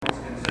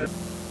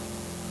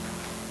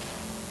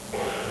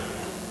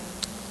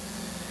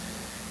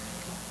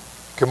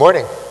Good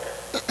morning.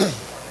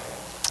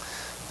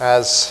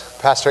 As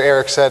Pastor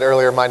Eric said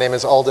earlier, my name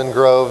is Alden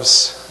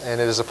Groves, and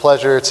it is a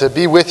pleasure to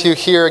be with you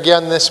here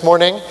again this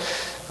morning,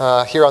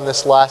 here on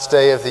this last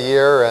day of the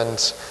year.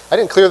 And I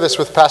didn't clear this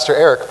with Pastor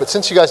Eric, but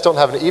since you guys don't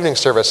have an evening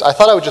service, I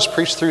thought I would just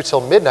preach through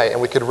till midnight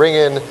and we could ring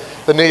in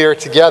the new year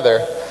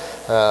together.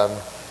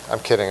 I'm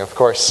kidding, of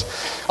course.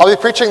 I'll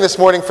be preaching this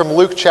morning from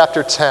Luke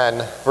chapter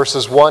 10,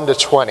 verses 1 to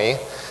 20,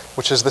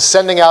 which is the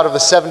sending out of the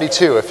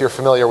 72, if you're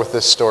familiar with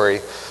this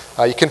story.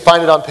 You can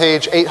find it on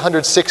page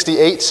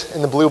 868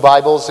 in the blue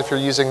Bibles if you're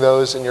using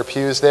those in your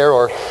pews there,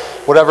 or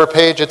whatever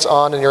page it's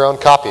on in your own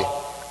copy.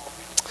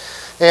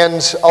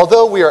 And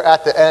although we are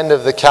at the end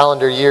of the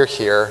calendar year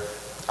here,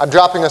 I'm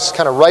dropping us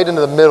kind of right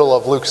into the middle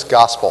of Luke's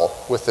gospel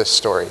with this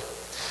story.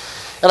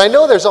 And I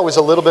know there's always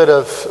a little bit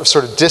of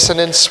sort of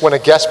dissonance when a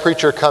guest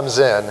preacher comes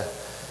in,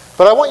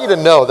 but I want you to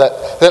know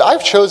that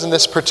I've chosen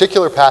this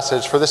particular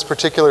passage for this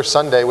particular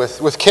Sunday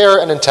with care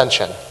and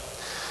intention.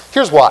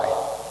 Here's why.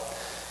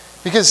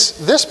 Because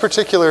this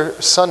particular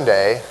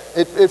Sunday,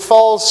 it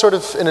falls sort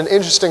of in an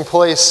interesting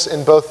place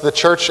in both the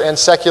church and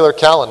secular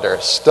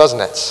calendars,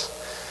 doesn't it?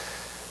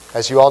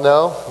 As you all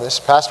know, this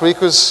past week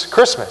was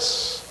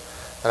Christmas.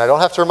 And I don't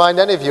have to remind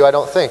any of you, I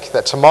don't think,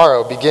 that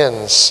tomorrow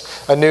begins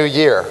a new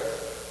year.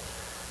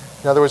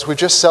 In other words, we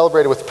just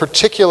celebrated with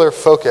particular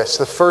focus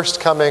the first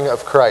coming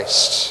of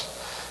Christ.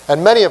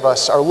 And many of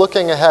us are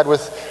looking ahead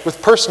with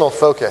personal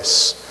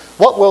focus.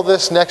 What will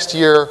this next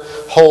year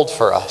hold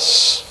for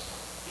us?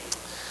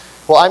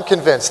 Well, I'm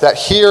convinced that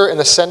here in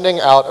the sending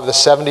out of the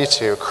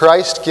 72,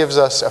 Christ gives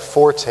us a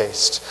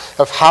foretaste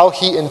of how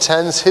he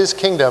intends his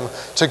kingdom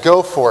to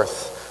go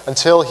forth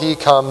until he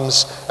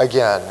comes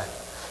again,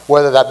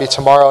 whether that be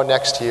tomorrow,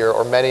 next year,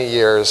 or many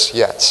years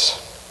yet.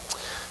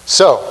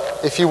 So,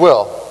 if you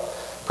will,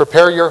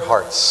 prepare your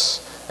hearts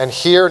and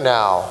hear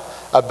now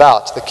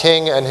about the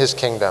King and his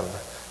kingdom,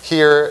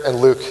 here in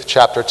Luke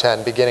chapter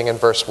 10, beginning in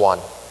verse 1.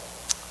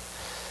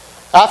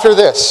 After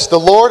this, the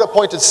Lord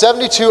appointed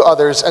 72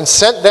 others and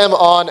sent them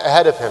on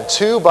ahead of him,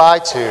 2 by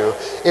 2,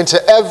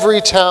 into every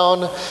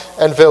town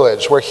and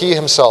village where he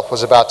himself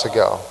was about to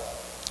go.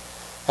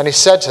 And he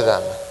said to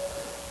them,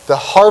 "The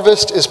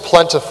harvest is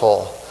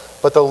plentiful,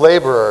 but the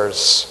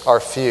laborers are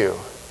few.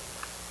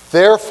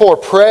 Therefore,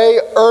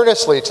 pray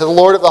earnestly to the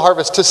Lord of the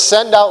harvest to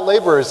send out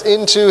laborers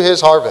into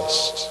his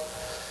harvest.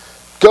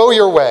 Go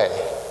your way.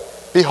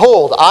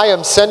 Behold, I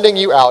am sending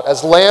you out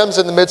as lambs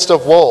in the midst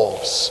of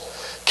wolves.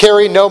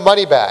 Carry no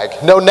money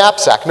bag, no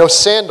knapsack, no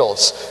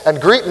sandals,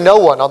 and greet no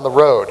one on the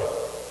road.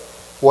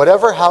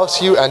 Whatever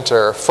house you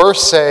enter,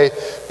 first say,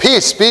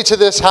 'Peace be to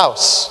this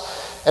house.'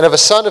 And if a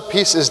son of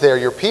peace is there,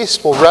 your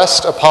peace will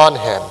rest upon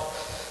him.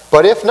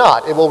 But if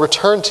not, it will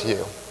return to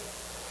you.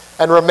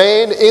 And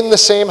remain in the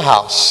same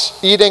house,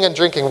 eating and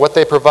drinking what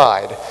they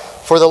provide,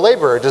 for the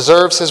laborer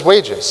deserves his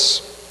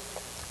wages.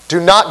 Do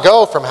not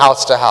go from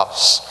house to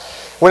house.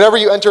 Whenever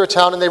you enter a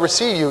town and they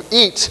receive you,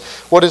 eat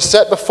what is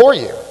set before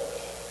you.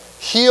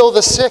 Heal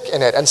the sick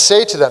in it and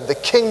say to them, 'The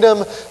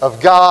kingdom of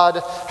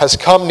God has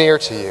come near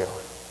to you.'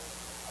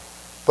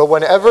 But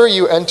whenever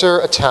you enter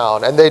a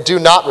town and they do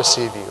not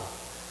receive you,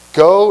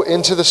 go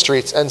into the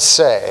streets and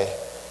say,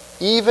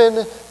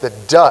 'Even the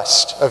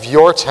dust of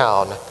your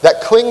town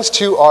that clings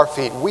to our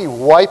feet, we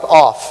wipe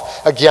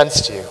off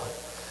against you.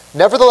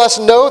 Nevertheless,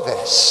 know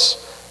this,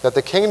 that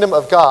the kingdom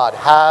of God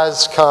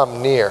has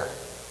come near.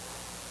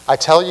 I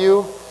tell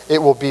you, it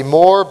will be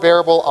more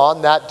bearable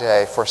on that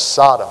day for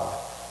Sodom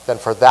than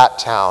for that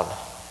town.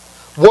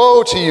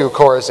 Woe to you,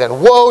 Chorazin!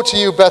 Woe to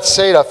you,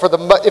 Bethsaida! For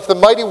if the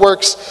mighty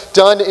works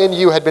done in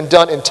you had been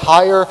done in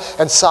Tyre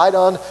and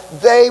Sidon,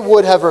 they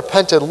would have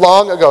repented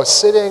long ago,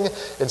 sitting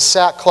in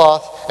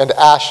sackcloth and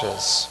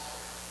ashes.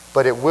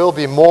 But it will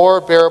be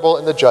more bearable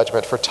in the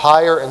judgment for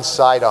Tyre and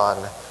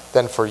Sidon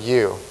than for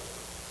you.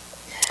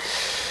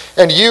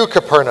 And you,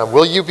 Capernaum,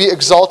 will you be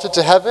exalted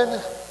to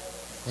heaven?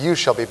 You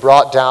shall be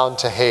brought down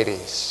to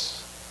Hades.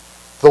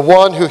 The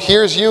one who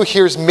hears you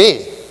hears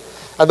me,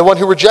 and the one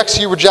who rejects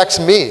you rejects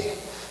me,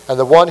 and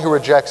the one who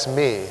rejects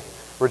me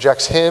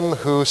rejects him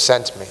who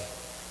sent me."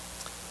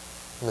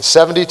 And the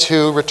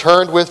 72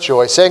 returned with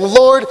joy, saying,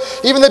 "Lord,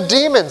 even the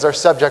demons are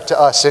subject to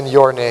us in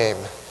your name."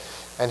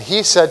 And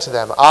he said to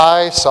them,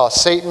 "I saw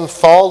Satan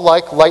fall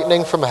like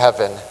lightning from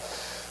heaven.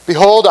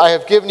 Behold, I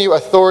have given you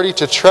authority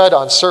to tread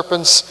on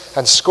serpents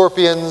and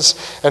scorpions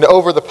and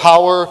over the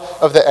power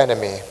of the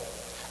enemy,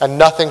 and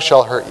nothing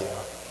shall hurt you.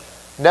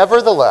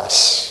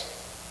 Nevertheless,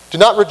 do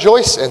not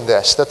rejoice in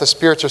this, that the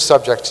spirits are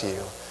subject to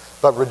you,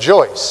 but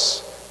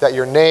rejoice that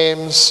your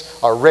names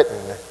are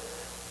written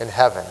in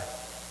heaven."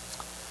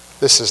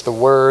 This is the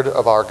word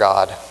of our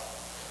God.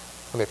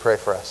 Let me pray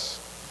for us.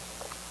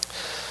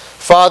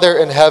 Father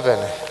in heaven,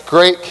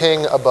 great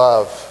King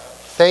above,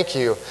 thank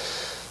you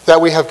that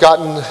we have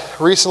gotten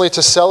recently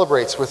to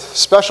celebrate with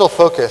special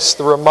focus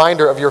the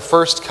reminder of your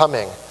first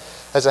coming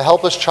as a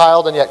helpless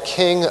child and yet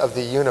King of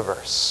the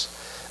universe.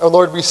 Oh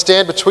Lord, we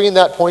stand between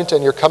that point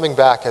and your coming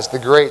back as the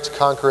great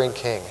conquering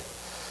King.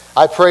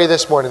 I pray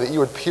this morning that you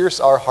would pierce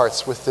our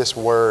hearts with this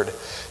word,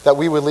 that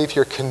we would leave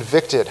here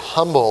convicted,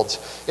 humbled,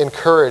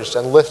 encouraged,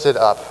 and lifted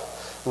up,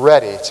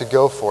 ready to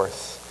go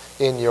forth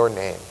in your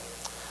name.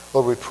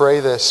 Lord, we pray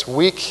this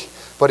week,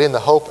 but in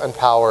the hope and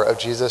power of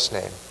Jesus'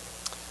 name.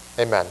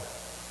 Amen.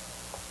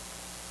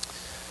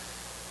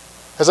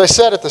 As I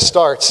said at the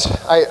start,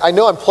 I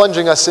know I'm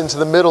plunging us into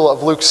the middle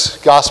of Luke's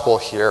gospel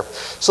here.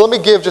 So let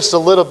me give just a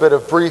little bit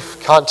of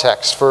brief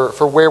context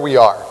for where we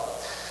are.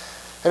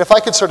 And if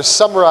I could sort of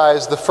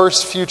summarize the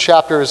first few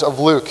chapters of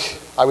Luke,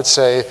 I would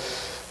say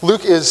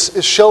Luke is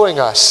showing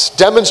us,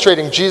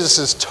 demonstrating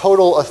Jesus'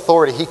 total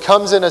authority. He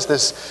comes in as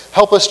this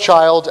helpless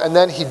child, and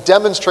then he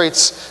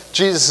demonstrates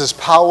Jesus'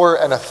 power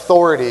and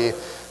authority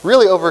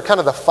really over kind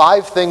of the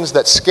 5 things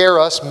that scare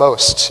us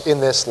most in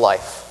this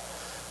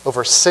life.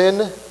 Over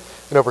sin,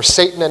 and over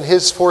Satan and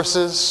his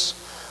forces,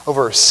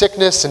 over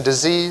sickness and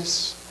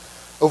disease,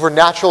 over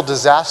natural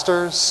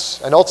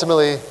disasters, and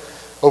ultimately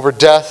over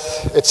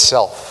death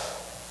itself.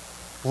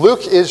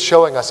 Luke is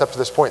showing us up to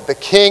this point, the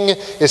king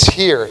is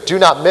here. Do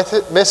not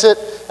miss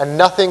it, and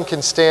nothing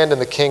can stand in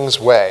the king's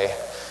way.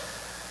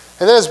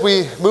 And then as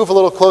we move a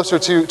little closer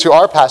to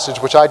our passage,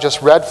 which I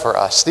just read for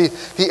us,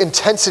 the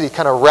intensity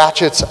kind of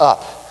ratchets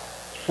up,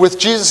 with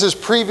Jesus'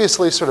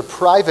 previously sort of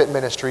private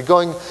ministry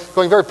going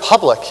very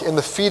public in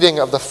the feeding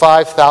of the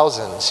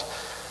 5,000,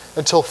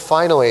 until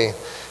finally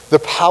the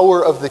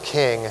power of the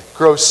king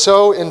grows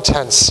so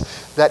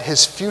intense that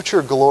his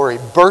future glory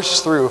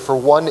bursts through for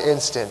one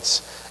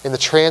instant in the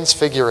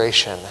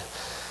transfiguration.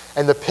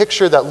 And the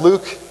picture that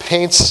Luke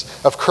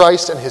paints of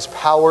Christ and his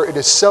power, it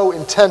is so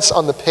intense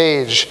on the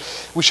page,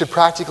 we should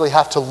practically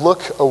have to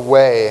look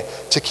away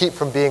to keep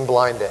from being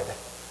blinded.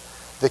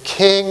 The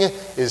king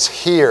is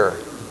here,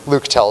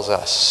 Luke tells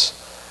us.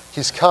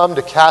 He's come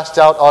to cast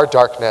out our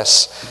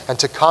darkness and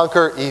to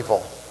conquer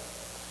evil.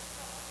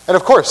 And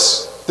of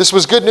course, this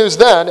was good news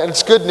then, and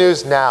it's good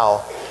news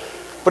now.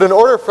 But in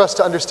order for us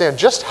to understand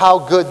just how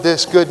good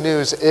this good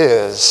news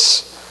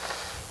is,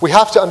 we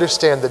have to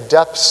understand the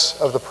depths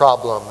of the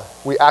problem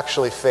we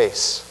actually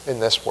face in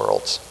this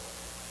world.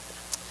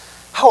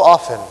 How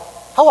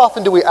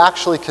often do we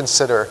actually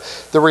consider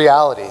the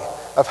reality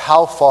of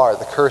how far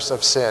the curse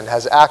of sin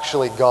has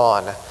actually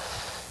gone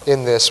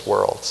in this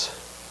world?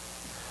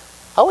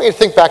 I want you to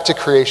think back to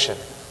creation.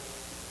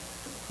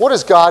 What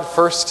does God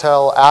first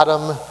tell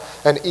Adam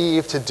and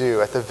Eve to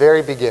do at the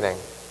very beginning?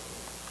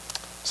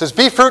 He says,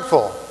 "Be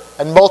fruitful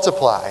and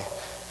multiply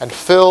and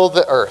fill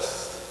the earth."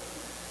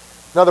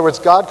 In other words,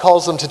 God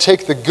calls them to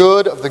take the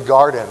good of the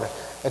garden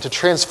and to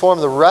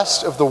transform the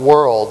rest of the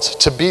world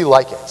to be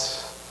like it.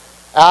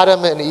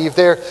 Adam and Eve,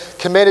 they're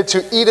commanded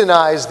to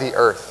Edenize the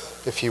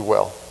earth, if you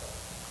will.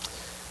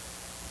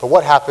 But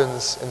what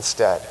happens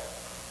instead?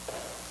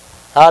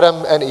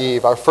 Adam and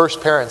Eve, our first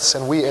parents,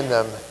 and we in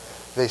them,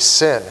 they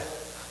sin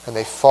and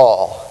they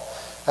fall.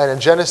 And in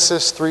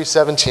Genesis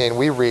 3:17,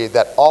 we read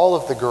that all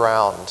of the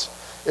ground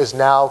is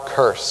now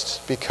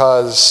cursed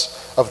because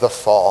of the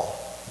fall.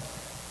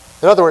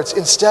 In other words,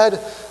 instead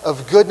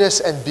of goodness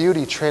and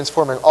beauty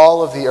transforming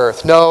all of the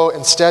earth, no,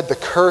 instead the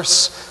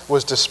curse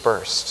was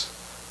dispersed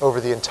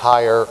over the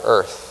entire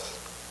earth.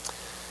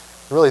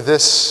 Really,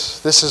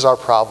 this is our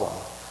problem.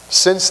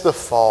 Since the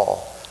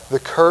fall, the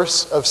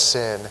curse of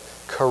sin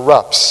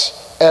corrupts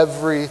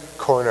every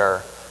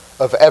corner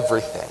of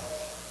everything.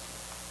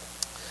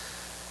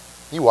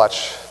 You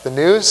watch the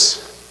news.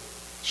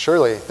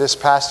 Surely this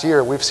past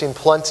year we've seen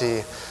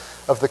plenty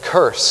of the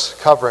curse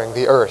covering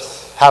the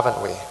earth, haven't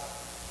we?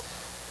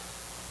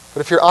 But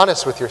if you're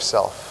honest with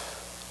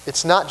yourself,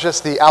 it's not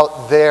just the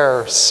out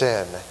there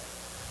sin,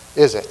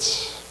 is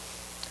it?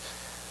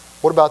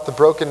 What about the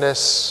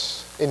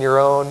brokenness in your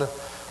own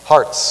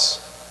hearts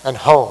and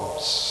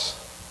homes?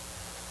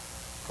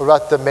 What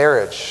about the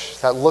marriage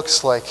that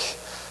looks like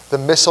the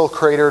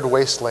missile-cratered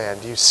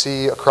wasteland you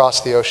see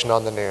across the ocean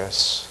on the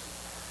news?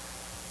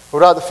 What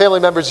about the family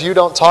members you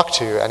don't talk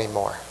to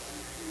anymore?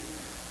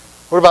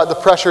 What about the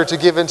pressure to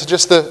give in to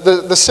just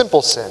the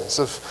simple sins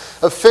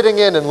of fitting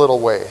in little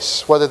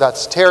ways, whether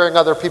that's tearing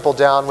other people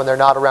down when they're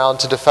not around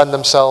to defend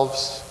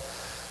themselves,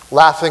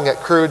 laughing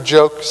at crude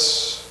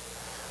jokes,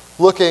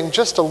 looking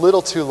just a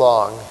little too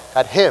long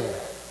at him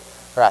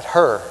or at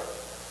her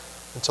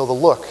until the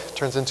look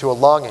turns into a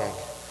longing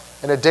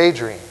and a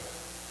daydream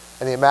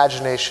and the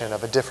imagination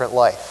of a different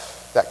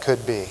life that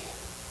could be.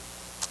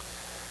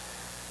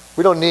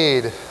 We don't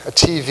need a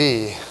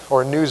TV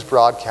or a news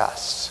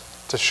broadcast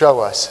to show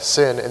us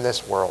sin in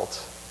this world.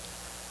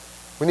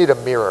 We need a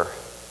mirror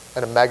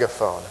and a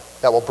megaphone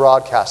that will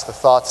broadcast the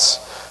thoughts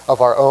of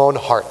our own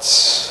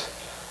hearts.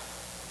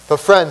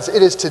 But friends,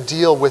 it is to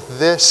deal with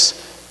this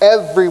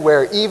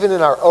everywhere, even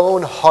in our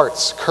own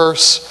hearts,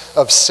 curse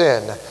of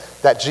sin,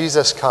 that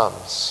Jesus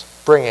comes,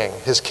 bringing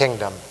his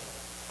kingdom.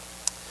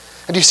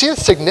 And do you see the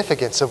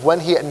significance of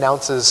when he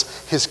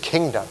announces his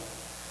kingdom?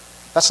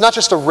 That's not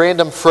just a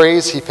random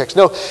phrase he picks.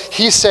 No,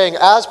 he's saying,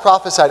 as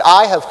prophesied,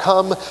 I have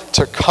come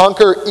to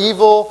conquer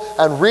evil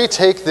and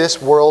retake this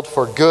world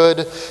for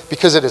good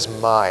because it is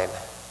mine.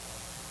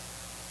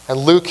 And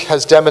Luke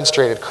has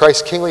demonstrated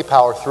Christ's kingly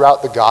power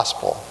throughout the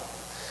gospel.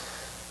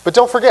 But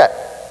don't forget,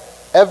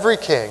 every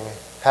king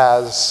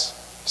has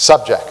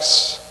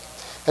subjects.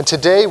 And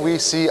today we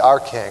see our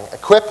king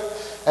equip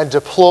and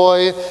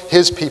deploy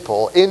his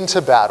people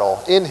into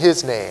battle in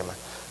his name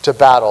to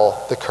battle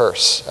the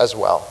curse as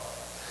well.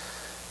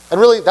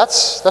 And really,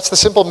 that's the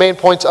simple main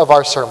point of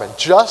our sermon.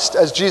 Just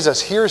as Jesus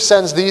here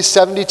sends these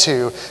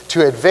 72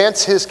 to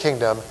advance his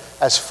kingdom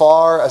as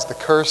far as the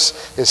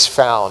curse is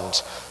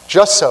found,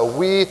 just so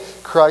we,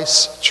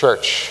 Christ's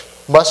church,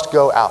 must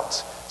go out,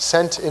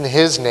 sent in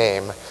his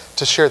name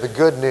to share the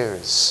good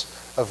news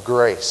of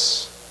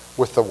grace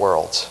with the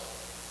world.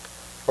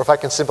 Or if I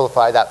can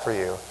simplify that for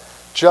you,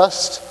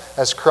 just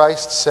as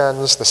Christ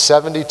sends the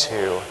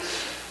 72,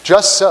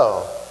 just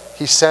so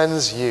he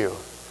sends you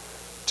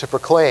to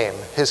proclaim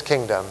his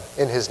kingdom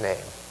in his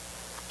name.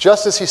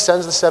 Just as he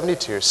sends the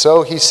 72,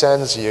 so he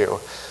sends you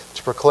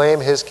to proclaim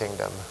his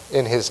kingdom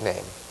in his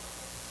name.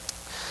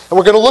 And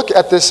we're going to look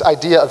at this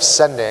idea of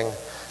sending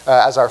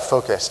as our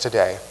focus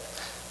today.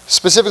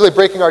 Specifically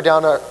breaking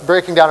down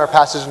our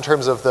passage in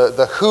terms of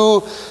the who,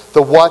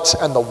 the what,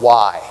 and the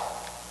why.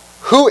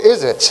 Who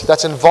is it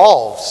that's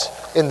involved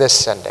in this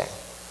sending?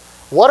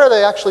 What are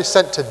they actually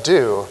sent to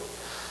do?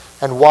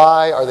 And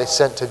why are they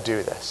sent to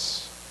do this?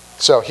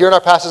 So here in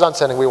our passage on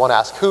sending, we want to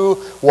ask who,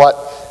 what,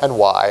 and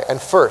why. And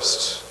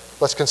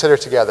first, let's consider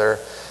together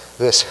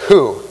this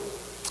who.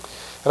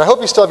 And I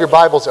hope you still have your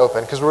Bibles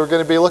open, because we're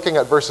going to be looking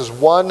at verses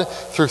 1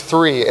 through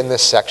 3 in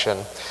this section.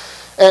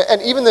 And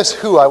even this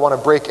who I want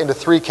to break into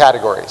 3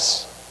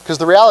 categories. Because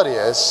the reality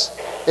is,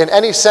 in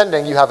any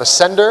sending, you have a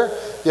sender,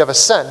 you have a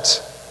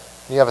sent,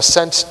 and you have a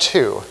sent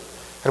to.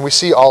 And we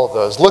see all of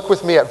those. Look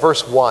with me at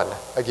verse 1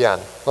 again.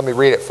 Let me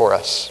read it for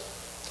us.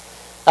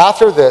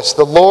 After this,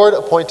 the Lord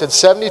appointed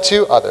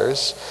 72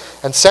 others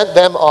and sent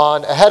them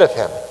on ahead of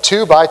him,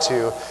 2 by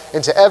 2,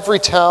 into every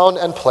town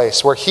and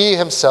place where he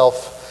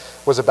himself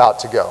was about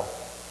to go.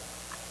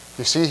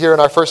 You see here in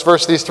our first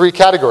verse these 3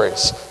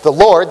 categories. The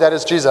Lord, that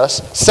is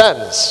Jesus,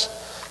 sends.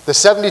 The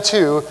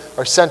 72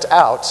 are sent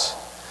out,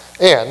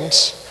 and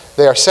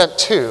they are sent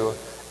to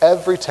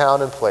every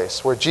town and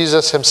place where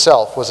Jesus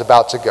himself was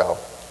about to go.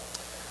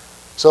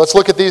 So let's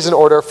look at these in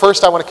order.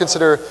 First, I want to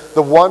consider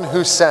the one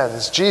who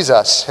sends,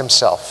 Jesus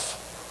himself.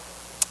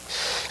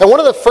 And one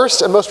of the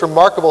first and most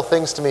remarkable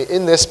things to me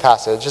in this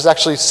passage is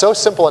actually so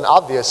simple and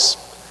obvious,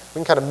 we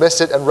can kind of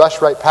miss it and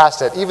rush right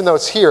past it, even though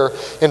it's here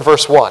in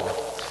verse 1.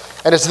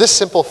 And it's this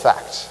simple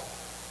fact.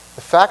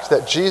 The fact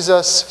that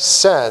Jesus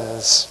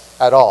sends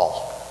at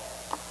all.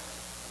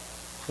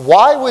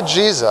 Why would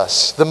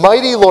Jesus, the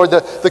mighty Lord,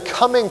 the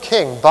coming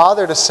King,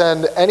 bother to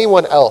send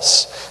anyone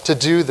else to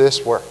do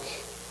this work?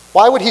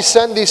 Why would he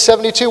send these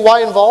 72?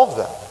 Why involve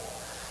them?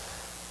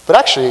 But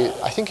actually,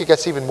 I think it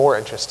gets even more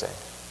interesting.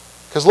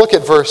 Because look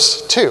at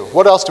verse 2.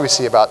 What else do we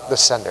see about the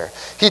sender?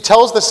 He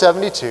tells the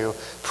 72,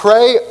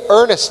 pray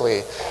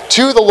earnestly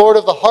to the Lord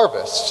of the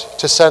harvest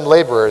to send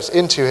laborers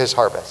into his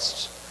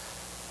harvest.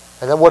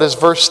 And then what does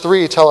verse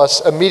 3 tell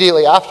us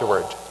immediately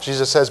afterward?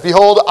 Jesus says,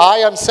 behold, I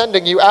am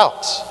sending you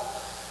out.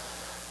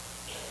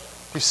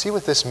 You see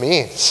what this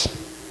means?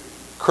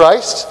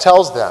 Christ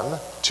tells them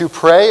to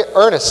pray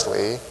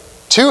earnestly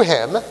to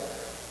him,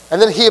 and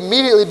then he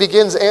immediately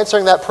begins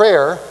answering that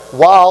prayer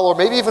while, or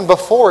maybe even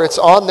before, it's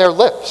on their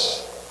lips.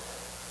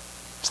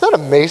 Isn't that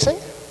amazing?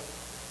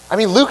 I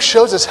mean, Luke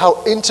shows us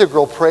how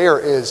integral prayer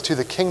is to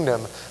the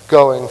kingdom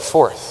going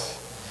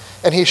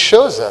forth. And he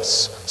shows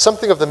us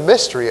something of the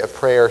mystery of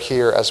prayer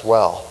here as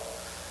well.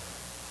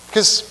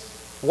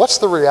 Because what's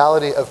the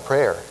reality of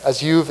prayer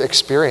as you've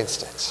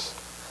experienced it?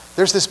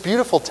 There's this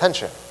beautiful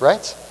tension,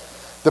 right?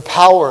 The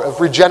power of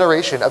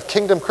regeneration, of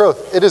kingdom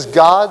growth. It is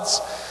God's,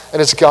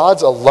 and it's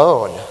God's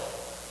alone.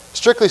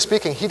 Strictly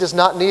speaking, he does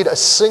not need a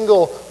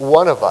single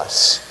one of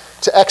us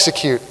to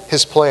execute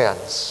his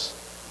plans.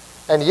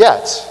 And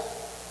yet,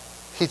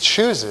 he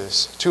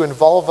chooses to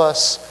involve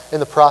us in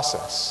the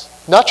process.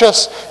 Not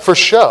just for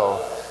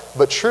show,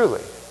 but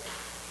truly.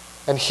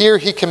 And here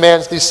he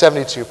commands these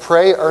 72,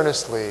 pray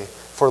earnestly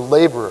for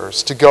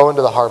laborers to go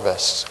into the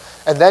harvest.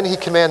 And then he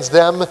commands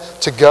them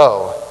to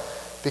go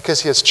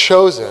because he has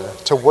chosen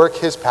to work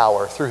his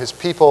power through his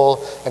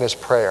people and his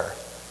prayer.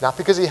 Not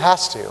because he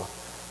has to,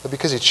 but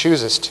because he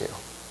chooses to.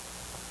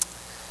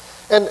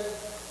 And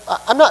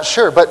I'm not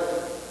sure, but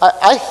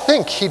I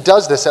think he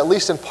does this, at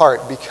least in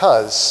part,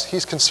 because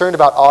he's concerned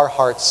about our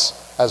hearts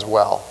as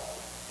well.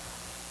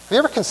 Have you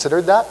ever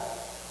considered that?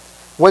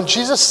 When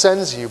Jesus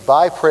sends you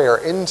by prayer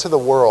into the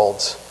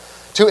world,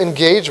 to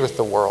engage with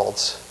the world,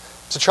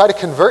 to try to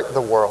convert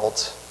the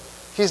world,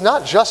 he's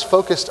not just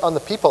focused on the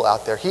people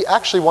out there. He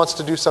actually wants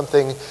to do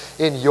something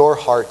in your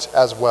heart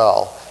as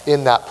well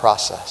in that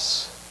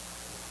process.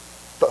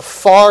 But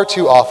far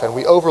too often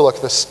we overlook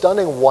the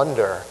stunning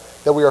wonder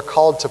that we are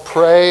called to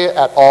pray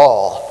at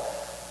all,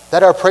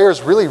 that our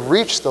prayers really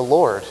reach the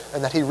Lord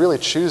and that he really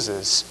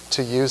chooses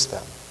to use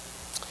them.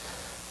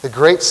 The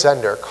great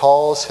sender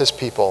calls his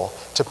people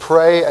to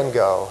pray and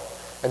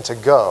to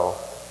go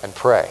and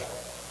pray.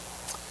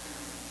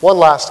 One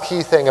last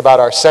key thing about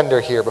our sender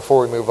here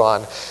before we move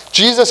on.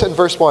 Jesus in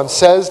verse 1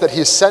 says that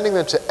he is sending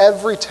them to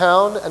every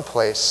town and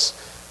place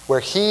where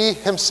he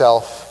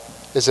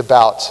himself is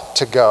about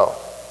to go.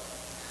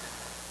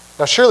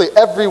 Now surely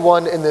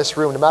everyone in this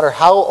room, no matter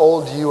how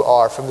old you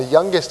are, from the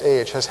youngest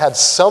age, has had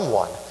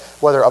someone,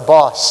 whether a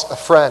boss, a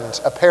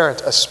friend, a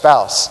parent, a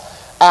spouse,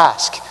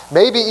 ask,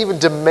 maybe even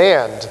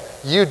demand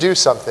you do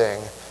something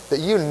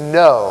that you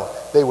know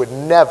they would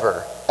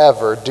never,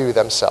 ever do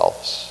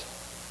themselves.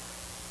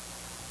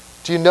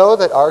 Do you know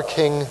that our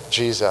King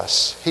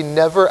Jesus, he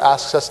never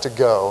asks us to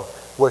go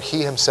where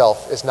he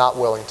himself is not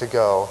willing to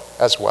go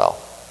as well?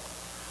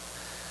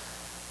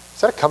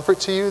 Is that a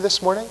comfort to you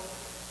this morning?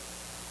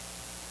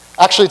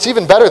 Actually, it's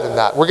even better than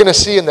that. We're going to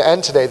see in the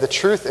end today, the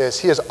truth is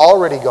he has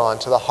already gone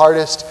to the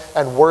hardest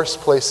and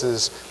worst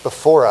places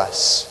before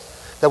us.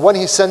 That when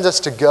he sends us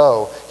to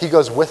go, he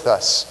goes with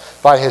us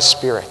by his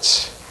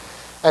Spirit.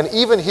 And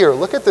even here,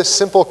 look at this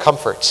simple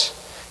comfort.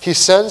 He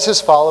sends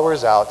his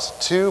followers out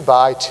 2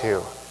 by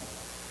 2.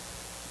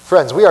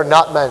 Friends, we are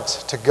not meant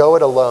to go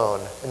it alone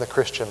in the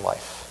Christian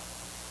life.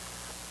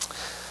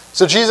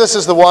 So Jesus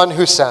is the one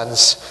who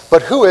sends,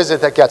 but who is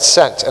it that gets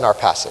sent in our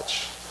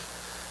passage?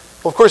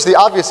 Well, of course, the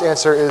obvious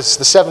answer is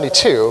the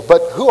 72,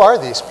 but who are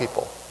these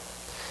people?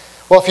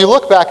 Well, if you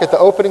look back at the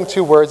opening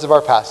 2 words of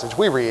our passage,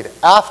 we read,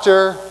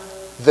 after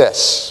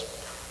this.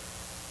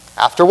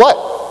 After what?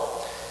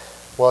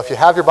 Well, if you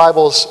have your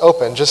Bibles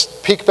open,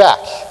 just peek back.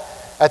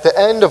 At the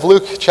end of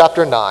Luke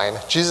chapter 9,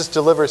 Jesus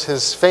delivers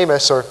his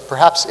famous, or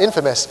perhaps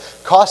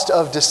infamous, cost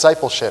of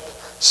discipleship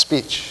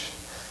speech.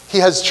 He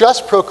has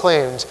just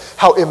proclaimed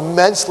how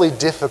immensely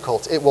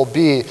difficult it will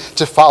be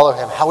to follow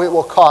him, how it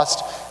will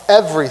cost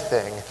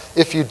everything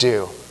if you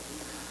do.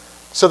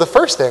 So the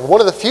first thing, one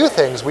of the few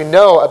things we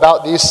know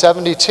about these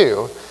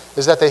 72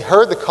 is that they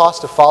heard the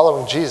cost of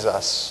following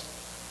Jesus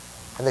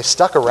and they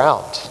stuck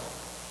around.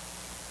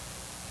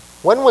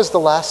 When was the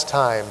last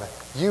time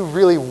you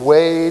really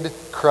weighed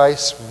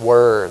Christ's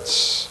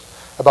words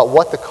about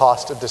what the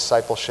cost of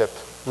discipleship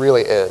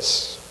really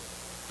is?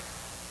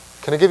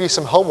 Can I give you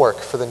some homework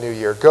for the new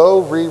year?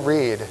 Go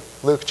reread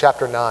Luke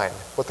chapter 9,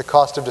 what the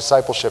cost of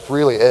discipleship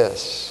really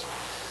is.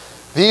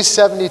 These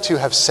 72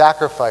 have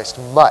sacrificed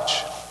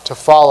much to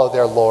follow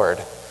their Lord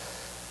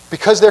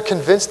because they're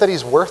convinced that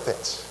he's worth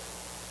it.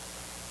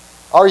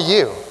 Are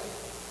you?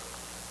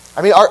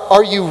 I mean,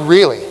 are you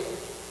really?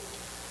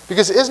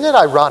 Because isn't it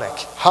ironic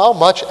how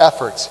much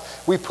effort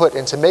we put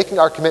into making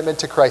our commitment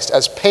to Christ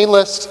as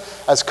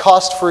painless, as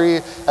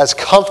cost-free, as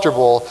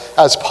comfortable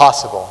as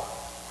possible?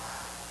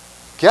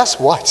 Guess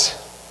what?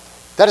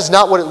 That is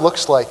not what it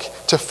looks like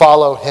to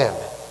follow him.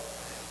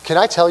 Can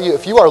I tell you,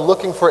 if you are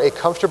looking for a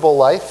comfortable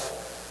life,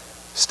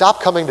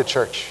 stop coming to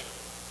church.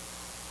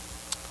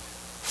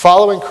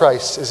 Following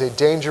Christ is a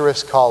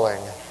dangerous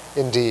calling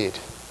indeed.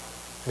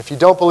 And if you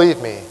don't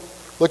believe me,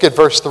 look at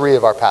verse 3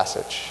 of our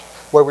passage,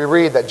 where we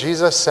read that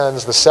Jesus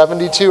sends the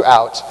 72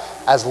 out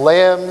as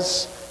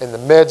lambs in the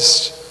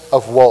midst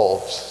of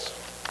wolves.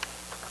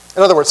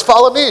 In other words,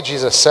 follow me,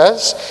 Jesus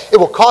says. It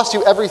will cost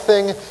you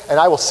everything, and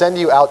I will send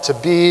you out to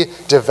be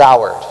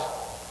devoured.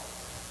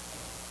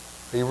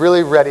 Are you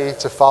really ready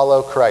to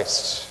follow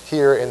Christ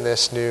here in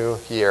this new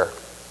year?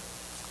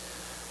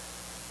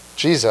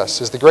 Jesus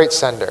is the great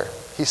sender.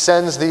 He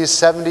sends these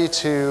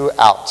 72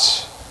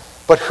 out.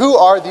 But who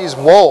are these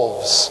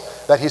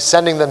wolves that he's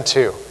sending them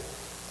to?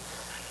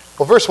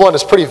 Well, verse 1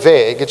 is pretty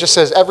vague. It just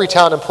says every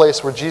town and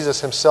place where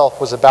Jesus himself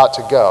was about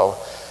to go.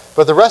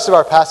 But the rest of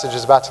our passage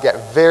is about to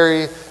get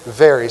very,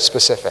 very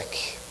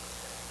specific.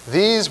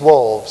 These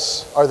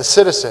wolves are the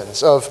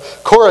citizens of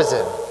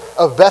Chorazin,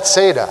 of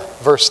Bethsaida,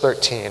 verse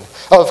 13,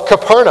 of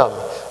Capernaum,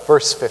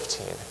 verse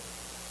 15.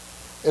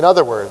 In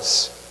other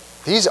words,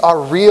 these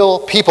are real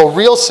people,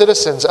 real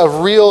citizens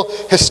of real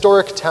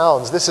historic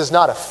towns. This is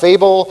not a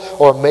fable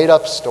or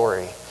made-up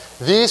story.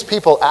 These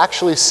people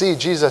actually see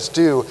Jesus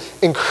do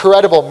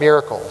incredible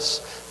miracles,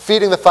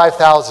 feeding the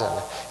 5,000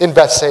 in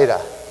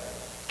Bethsaida,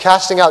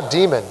 casting out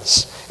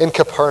demons in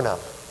Capernaum.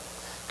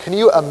 Can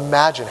you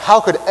imagine? How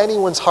could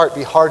anyone's heart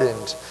be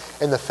hardened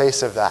in the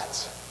face of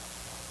that?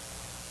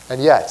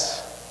 And yet,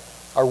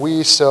 are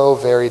we so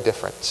very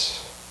different?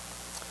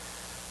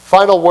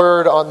 Final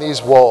word on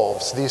these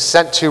wolves, these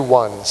sent to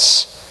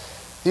ones.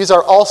 These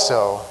are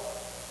also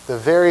the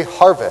very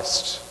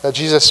harvest that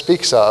Jesus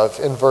speaks of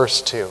in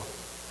verse 2.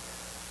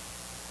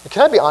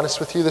 Can I be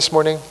honest with you this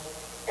morning?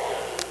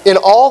 In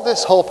all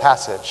this whole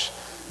passage,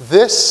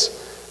 this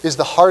is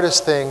the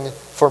hardest thing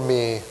for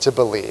me to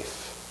believe.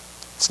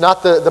 It's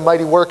not the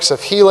mighty works of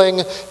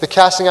healing, the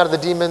casting out of the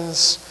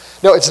demons.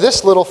 No, it's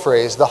this little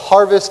phrase, the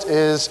harvest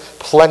is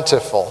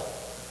plentiful.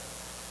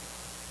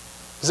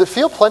 Does it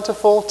feel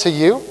plentiful to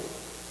you?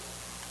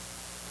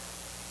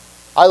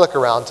 I look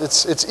around.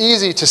 It's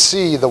easy to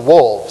see the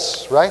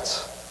wolves,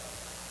 right?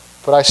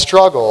 But I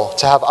struggle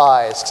to have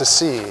eyes to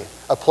see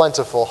a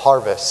plentiful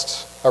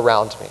harvest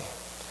around me.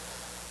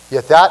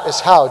 Yet that is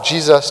how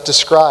Jesus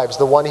describes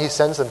the one he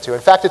sends them to.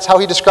 In fact, it's how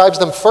he describes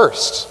them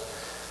first.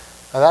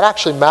 And that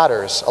actually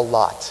matters a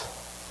lot.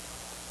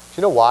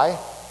 Do you know why?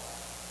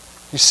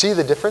 You see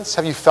the difference?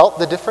 Have you felt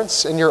the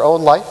difference in your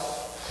own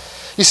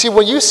life? You see,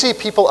 when you see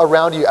people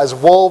around you as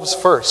wolves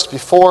first,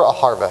 before a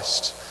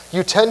harvest,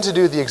 you tend to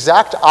do the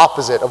exact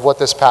opposite of what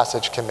this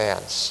passage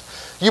commands.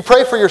 You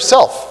pray for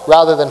yourself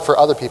rather than for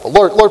other people.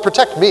 Lord,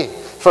 protect me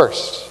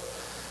first.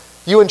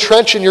 You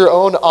entrench in your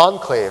own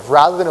enclave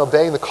rather than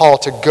obeying the call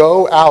to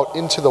go out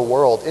into the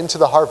world, into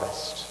the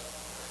harvest.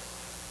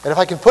 And if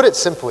I can put it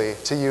simply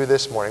to you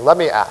this morning, let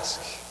me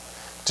ask,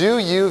 do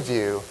you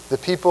view the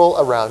people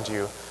around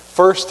you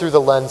first through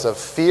the lens of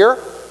fear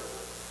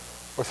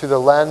or through the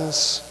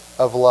lens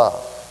of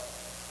love?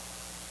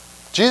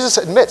 Jesus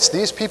admits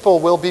these people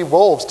will be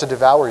wolves to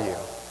devour you,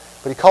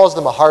 but he calls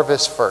them a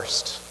harvest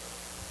first.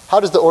 How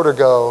does the order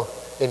go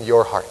in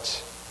your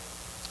heart?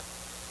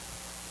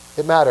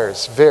 It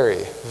matters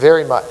very,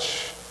 very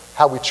much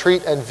how we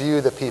treat and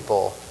view the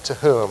people to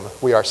whom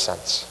we are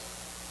sent.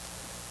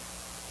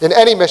 In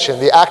any mission,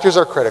 the actors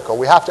are critical.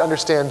 We have to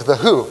understand the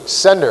who,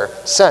 sender,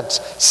 sent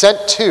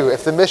to,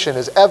 if the mission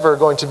is ever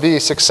going to be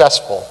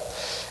successful.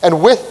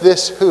 And with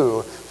this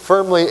who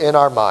firmly in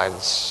our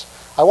minds,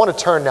 I want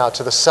to turn now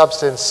to the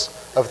substance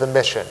of the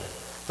mission,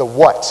 the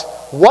what.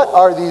 What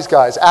are these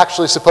guys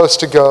actually supposed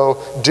to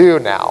go do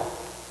now?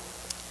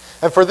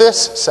 And for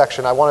this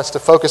section, I want us to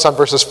focus on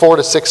verses 4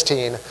 to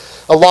 16,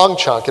 a long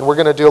chunk, and we're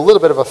going to do a little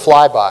bit of a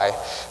flyby.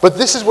 But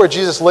this is where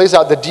Jesus lays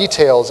out the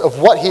details of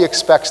what he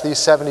expects these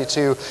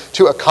 72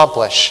 to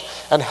accomplish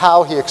and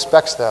how he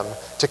expects them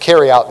to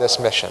carry out this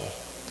mission.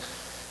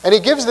 And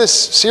he gives this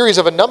series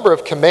of a number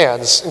of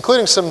commands,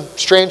 including some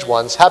strange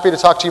ones. Happy to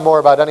talk to you more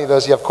about any of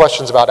those you have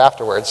questions about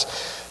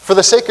afterwards. For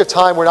the sake of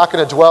time, we're not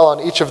going to dwell on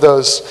each of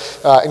those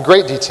in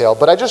great detail,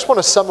 but I just want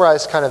to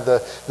summarize kind of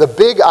the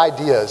big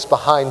ideas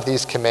behind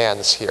these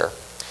commands here.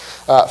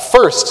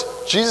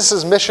 First,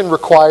 Jesus' mission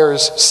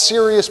requires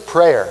serious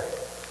prayer.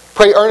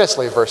 Pray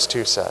earnestly, verse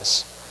 2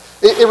 says.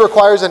 It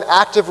requires an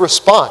active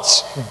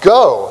response.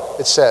 Go,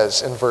 it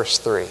says in verse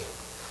 3.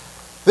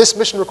 This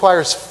mission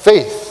requires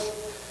faith,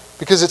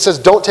 because it says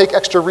don't take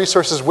extra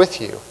resources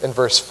with you in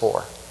verse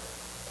 4.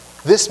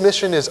 This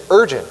mission is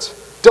urgent.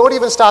 Don't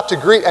even stop to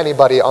greet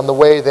anybody on the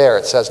way there,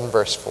 it says in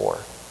verse 4.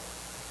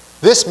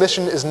 This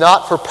mission is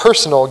not for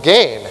personal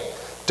gain.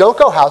 Don't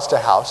go house to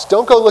house.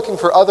 Don't go looking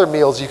for other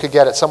meals you could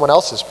get at someone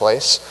else's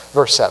place,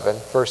 verse 7,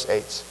 verse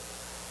 8.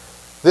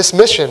 This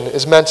mission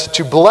is meant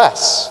to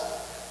bless.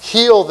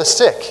 Heal the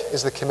sick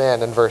is the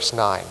command in verse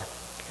 9.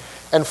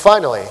 And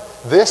finally,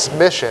 this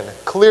mission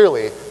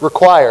clearly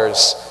requires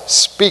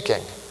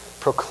speaking,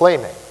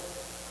 proclaiming.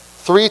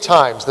 3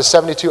 times the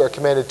 72 are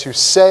commanded to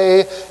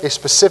say a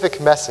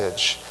specific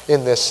message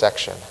in this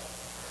section.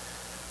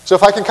 So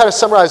if I can kind of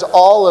summarize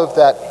all of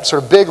that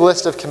sort of big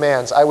list of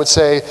commands, I would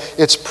say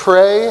it's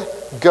pray,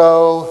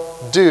 go,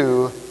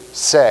 do,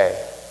 say.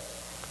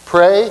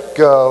 Pray,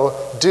 go,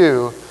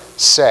 do,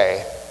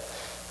 say.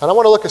 And I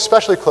want to look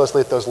especially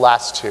closely at those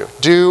last 2,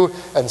 do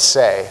and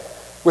say,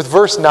 with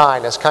verse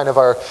 9 as kind of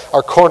our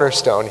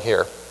cornerstone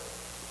here.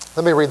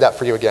 Let me read that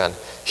for you again.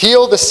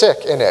 Heal the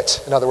sick in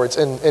it. In other words,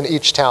 in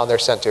each town they're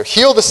sent to.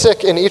 Heal the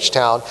sick in each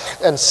town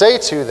and say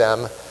to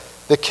them,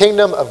 the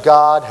kingdom of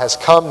God has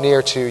come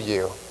near to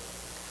you.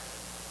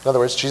 In other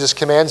words, Jesus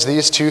commands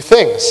these 2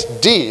 things.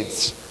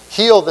 Deeds,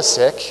 heal the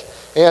sick,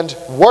 and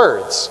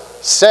words,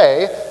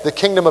 say, the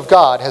kingdom of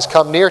God has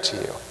come near to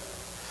you.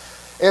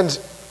 And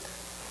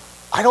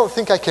I don't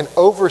think I can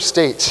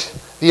overstate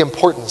the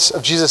importance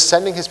of Jesus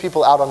sending his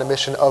people out on a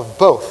mission of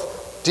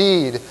both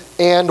deed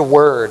and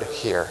word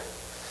here.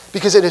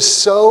 Because it is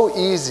so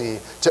easy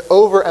to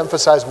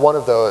overemphasize one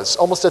of those,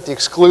 almost at the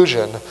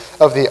exclusion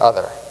of the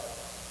other.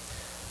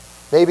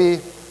 Maybe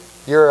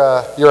you're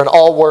an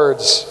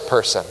all-words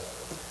person.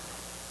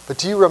 But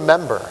do you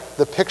remember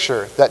the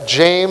picture that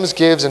James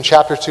gives in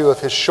chapter 2 of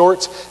his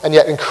short and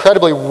yet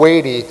incredibly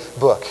weighty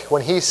book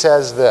when he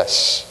says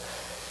this?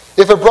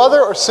 If a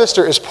brother or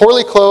sister is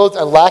poorly clothed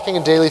and lacking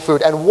in daily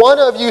food, and one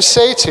of you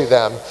say to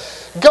them,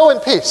 go in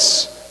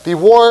peace, be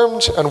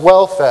warmed and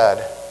well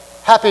fed,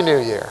 Happy New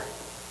Year,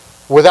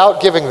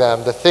 without giving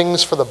them the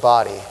things for the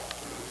body,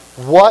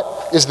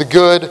 what is the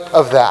good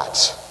of that?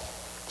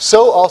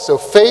 So also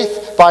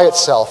faith by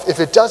itself, if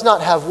it does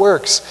not have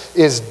works,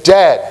 is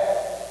dead.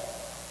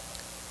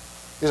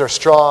 These are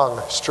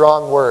strong,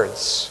 strong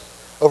words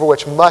over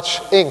which much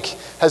ink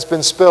has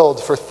been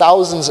spilled for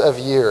thousands of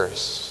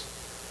years.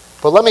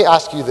 But let me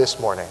ask you this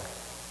morning,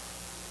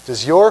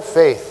 does your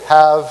faith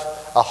have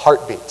a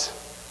heartbeat?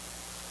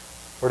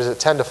 Or does it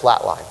tend to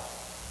flatline?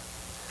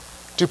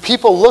 Do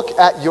people look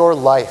at your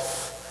life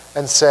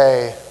and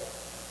say,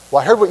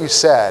 well, I heard what you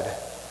said,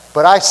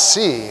 but I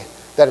see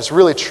that it's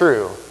really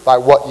true by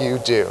what you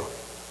do?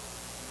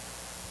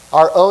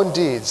 Our own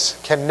deeds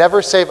can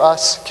never save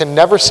us, can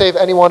never save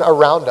anyone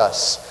around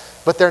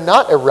us, but they're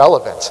not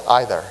irrelevant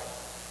either.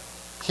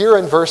 Here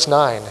in verse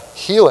 9,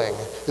 healing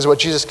is what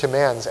Jesus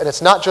commands, and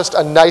it's not just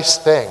a nice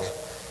thing.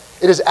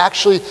 It is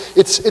actually,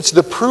 it's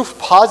the proof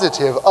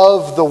positive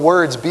of the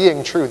words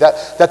being true,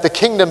 that the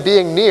kingdom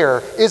being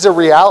near is a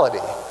reality.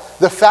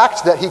 The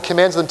fact that he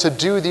commands them to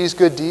do these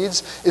good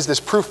deeds is this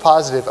proof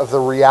positive of the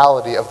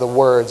reality of the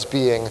words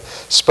being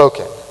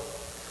spoken.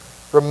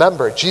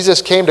 Remember,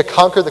 Jesus came to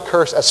conquer the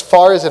curse as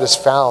far as it is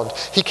found.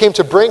 He came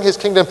to bring his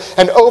kingdom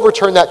and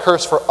overturn that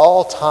curse for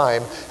all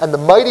time. And the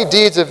mighty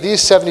deeds of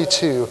these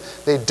 72,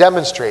 they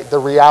demonstrate the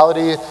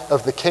reality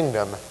of the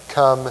kingdom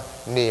come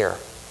near.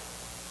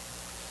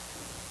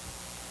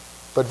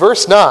 But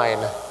verse 9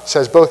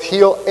 says both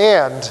heal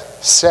and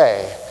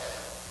say.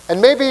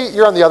 And maybe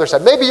you're on the other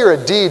side. Maybe you're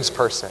a deeds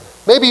person.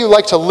 Maybe you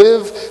like to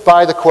live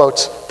by the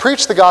quote,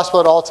 preach the gospel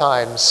at all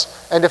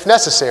times, and if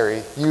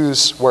necessary,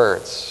 use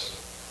words.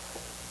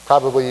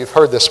 Probably you've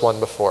heard this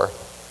one before.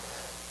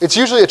 It's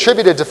usually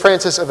attributed to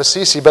Francis of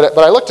Assisi, but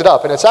I looked it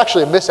up, and it's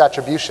actually a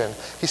misattribution.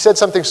 He said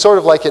something sort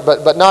of like it,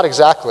 but not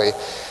exactly.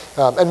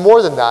 And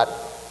more than that,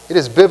 it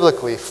is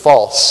biblically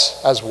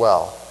false as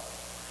well.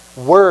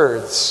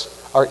 Words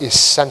are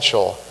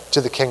essential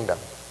to the kingdom.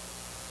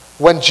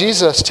 When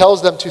Jesus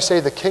tells them to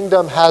say the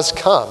kingdom has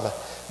come,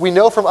 we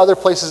know from other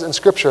places in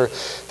Scripture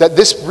that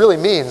this really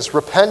means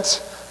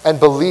repent and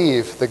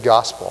believe the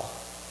gospel.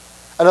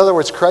 In other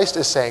words, Christ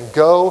is saying,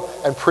 go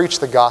and preach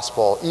the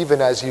gospel even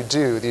as you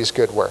do these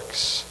good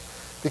works.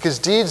 Because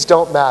deeds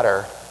don't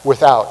matter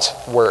without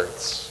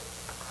words.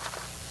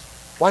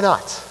 Why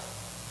not?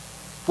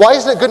 Why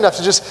isn't it good enough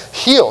to just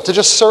heal, to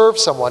just serve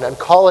someone and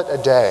call it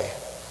a day?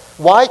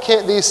 Why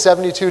can't these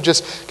 72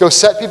 just go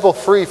set people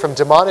free from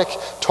demonic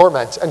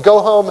torment and go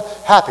home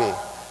happy,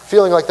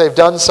 feeling like they've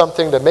done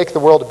something to make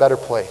the world a better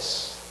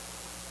place?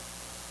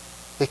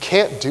 They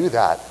can't do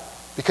that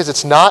because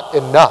it's not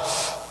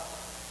enough.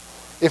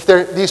 If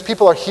these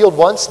people are healed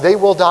once, they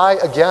will die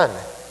again.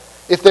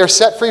 If they're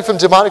set free from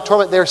demonic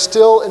torment, they're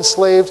still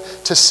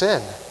enslaved to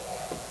sin.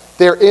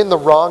 They're in the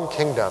wrong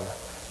kingdom.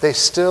 They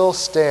still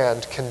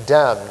stand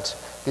condemned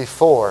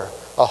before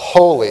a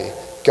holy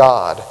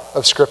God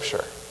of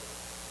Scripture.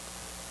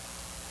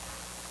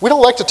 We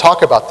don't like to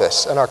talk about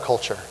this in our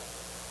culture,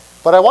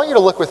 but I want you to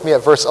look with me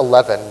at verse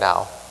 11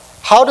 now.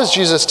 How does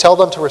Jesus tell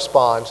them to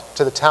respond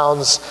to the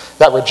towns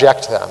that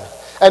reject them?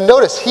 And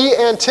notice, he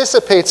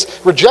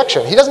anticipates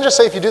rejection. He doesn't just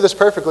say, if you do this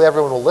perfectly,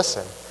 everyone will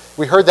listen.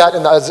 We heard that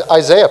in the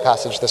Isaiah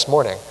passage this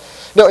morning.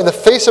 No, in the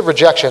face of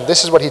rejection,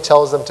 this is what he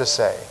tells them to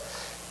say.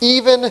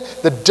 Even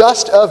the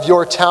dust of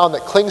your town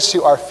that clings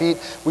to our feet,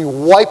 we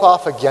wipe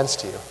off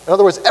against you. In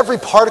other words, every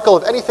particle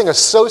of anything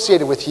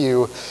associated with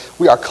you,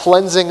 we are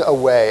cleansing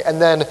away.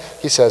 And then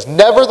he says,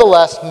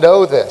 nevertheless,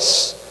 know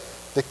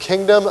this, the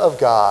kingdom of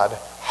God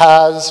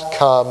has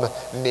come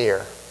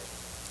near.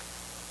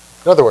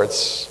 In other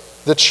words,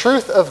 the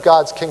truth of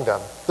God's kingdom,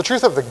 the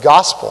truth of the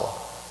gospel,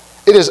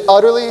 it is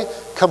utterly,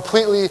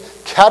 completely,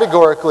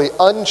 categorically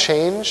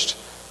unchanged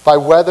by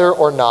whether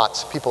or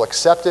not people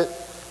accept it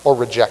or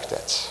reject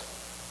it.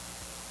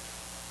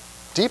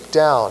 Deep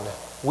down,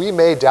 we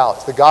may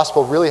doubt the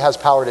gospel really has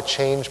power to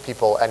change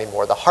people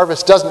anymore. The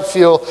harvest doesn't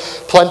feel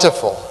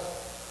plentiful.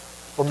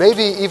 Or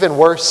maybe even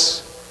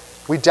worse,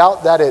 we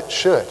doubt that it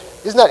should.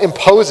 Isn't that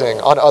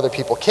imposing on other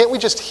people? Can't we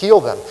just heal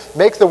them,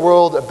 make the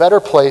world a better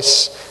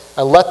place,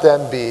 and let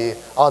them be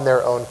on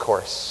their own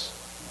course?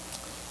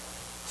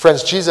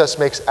 Friends, Jesus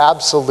makes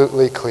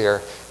absolutely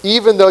clear,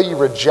 even though you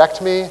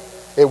reject me,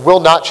 it will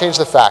not change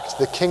the fact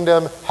the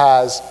kingdom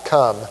has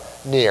come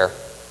near.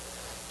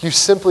 You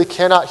simply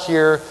cannot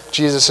hear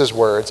Jesus'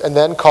 words and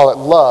then call it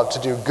love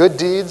to do good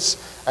deeds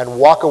and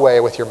walk away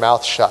with your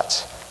mouth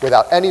shut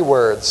without any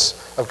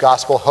words of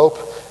gospel hope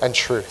and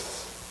truth.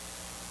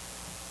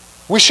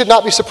 We should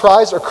not be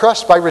surprised or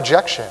crushed by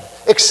rejection.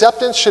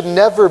 Acceptance should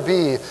never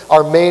be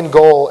our main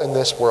goal in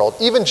this world.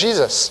 Even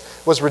Jesus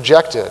was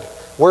rejected,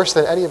 worse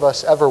than any of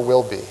us ever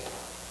will be.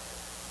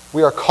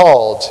 We are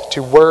called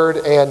to word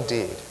and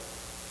deed.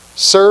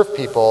 Serve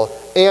people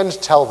and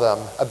tell them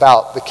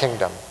about the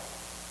kingdom.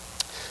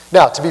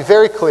 Now, to be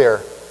very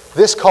clear,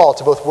 this call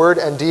to both word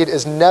and deed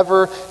is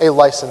never a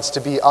license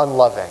to be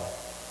unloving.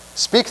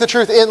 Speak the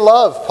truth in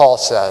love, Paul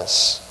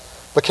says.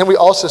 But can we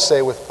also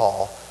say with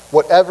Paul,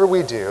 whatever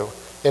we do,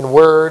 in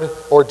word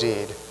or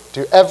deed,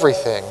 do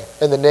everything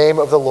in the name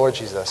of the Lord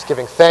Jesus,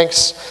 giving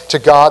thanks to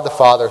God the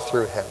Father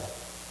through him.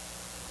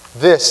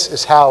 This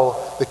is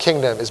how the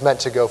kingdom is meant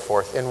to go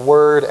forth, in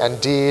word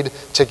and deed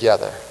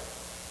together.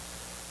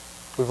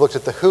 We've looked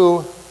at the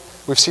who,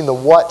 we've seen the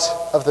what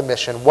of the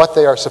mission, what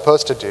they are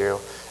supposed to do,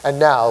 and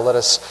now let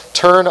us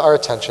turn our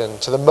attention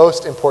to the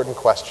most important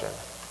question.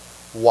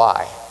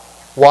 Why?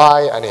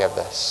 Why any of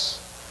this?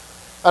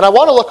 And I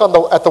want to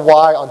look at the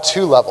why on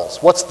two levels.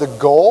 What's the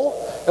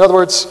goal? In other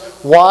words,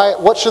 why?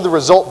 What should the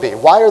result be?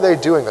 Why are they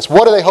doing this?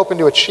 What are they hoping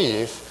to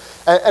achieve?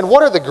 And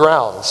what are the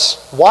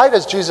grounds? Why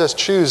does Jesus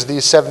choose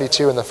these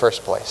 72 in the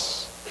first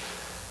place?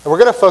 And we're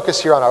going to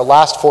focus here on our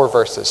last four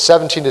verses,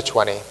 17 to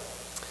 20.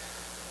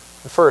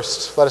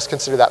 First, let us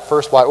consider that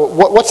first why.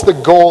 What's the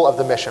goal of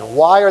the mission?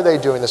 Why are they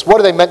doing this? What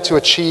are they meant to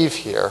achieve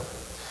here?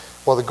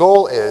 Well, the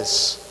goal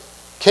is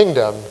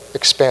kingdom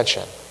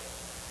expansion.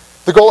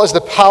 The goal is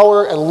the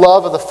power and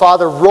love of the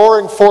Father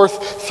roaring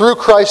forth through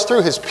Christ,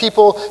 through his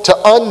people, to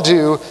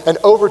undo and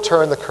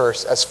overturn the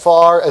curse as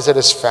far as it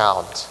is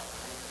found.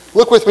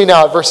 Look with me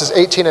now at verses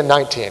 18 and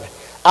 19.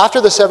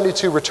 After the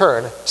 72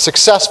 return,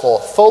 successful,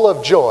 full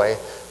of joy,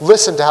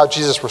 listen to how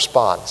Jesus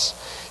responds.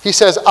 He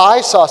says,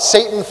 I saw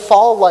Satan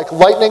fall like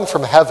lightning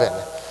from heaven.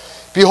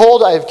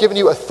 Behold, I have given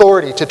you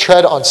authority to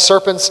tread on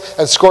serpents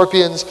and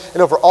scorpions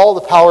and over all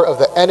the power of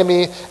the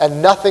enemy,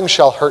 and nothing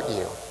shall hurt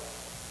you.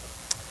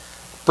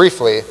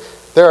 Briefly,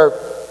 there are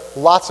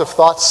lots of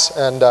thoughts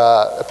and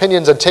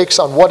opinions and takes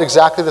on what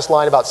exactly this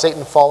line about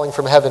Satan falling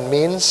from heaven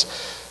means,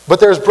 but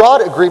there's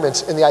broad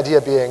agreement in the idea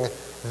being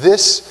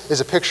this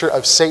is a picture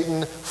of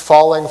Satan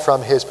falling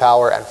from his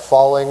power and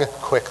falling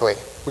quickly.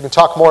 We can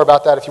talk more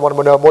about that if you want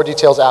to know more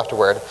details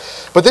afterward.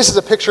 But this is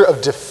a picture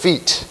of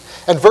defeat.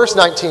 And verse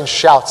 19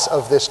 shouts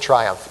of this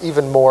triumph,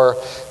 even more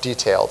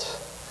detailed.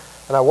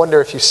 And I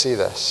wonder if you see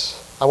this.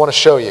 I want to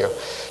show you.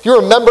 You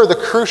remember the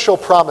crucial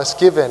promise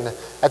given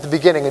at the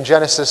beginning in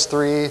Genesis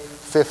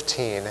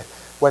 3:15,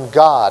 when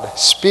God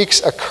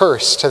speaks a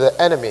curse to the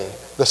enemy,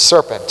 the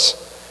serpent.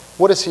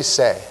 What does he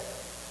say?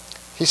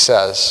 He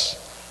says,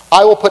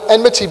 I will put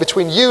enmity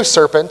between you,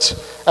 serpent,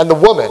 and the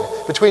woman,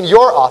 between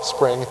your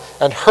offspring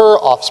and her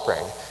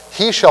offspring.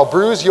 He shall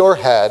bruise your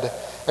head,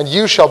 and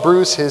you shall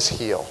bruise his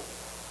heel.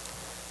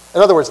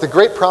 In other words, the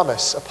great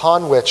promise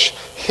upon which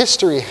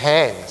history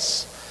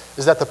hangs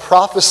is that the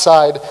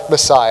prophesied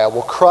Messiah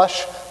will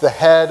crush the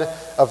head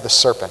of the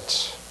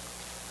serpent.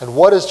 And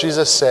what does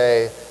Jesus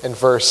say in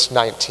verse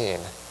 19?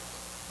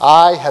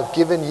 I have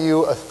given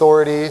you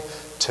authority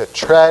to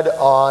tread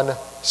on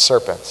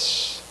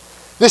serpents.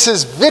 This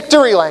is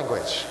victory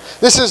language.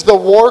 This is the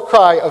war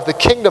cry of the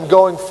kingdom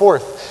going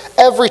forth.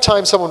 Every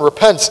time someone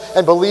repents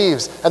and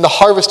believes and the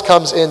harvest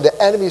comes in,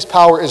 the enemy's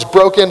power is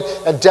broken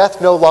and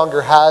death no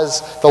longer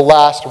has the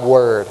last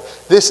word.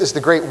 This is the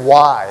great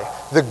why,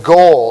 the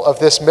goal of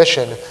this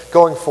mission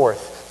going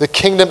forth, the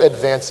kingdom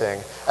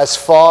advancing as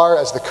far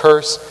as the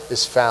curse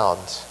is found.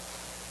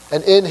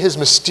 And in his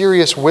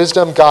mysterious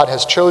wisdom, God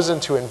has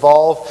chosen to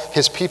involve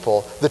his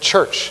people, the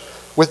church,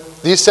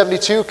 with these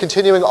 72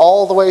 continuing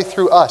all the way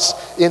through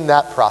us in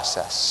that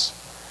process.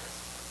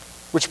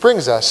 Which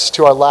brings us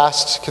to our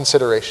last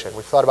consideration.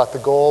 We've thought about the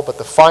goal, but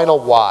the final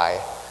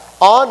why.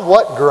 On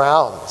what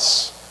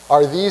grounds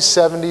are these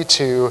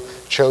 72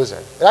 chosen?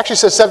 It actually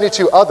says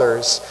 72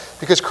 others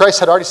because Christ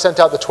had already sent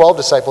out the 12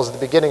 disciples at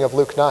the beginning of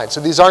Luke 9. So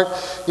these aren't,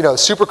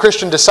 super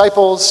Christian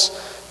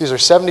disciples. These are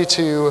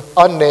 72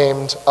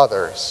 unnamed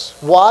others.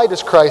 Why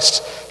does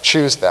Christ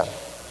choose them?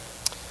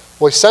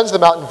 Well, he sends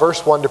them out in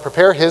verse 1 to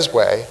prepare his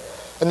way,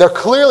 and they're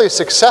clearly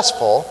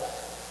successful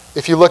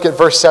if you look at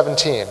verse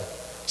 17. It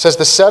says,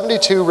 the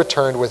 72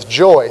 returned with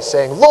joy,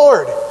 saying,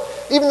 Lord,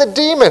 even the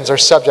demons are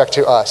subject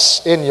to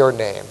us in your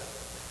name.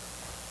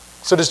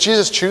 So does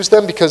Jesus choose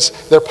them because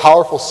they're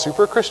powerful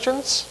super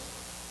Christians?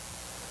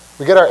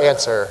 We get our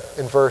answer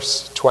in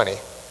verse 20,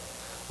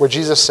 where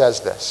Jesus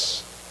says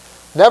this,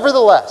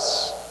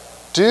 Nevertheless,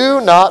 do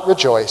not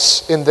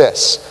rejoice in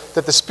this,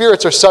 that the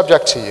spirits are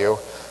subject to you,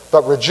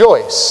 but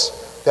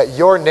rejoice that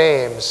your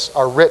names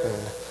are written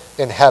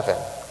in heaven.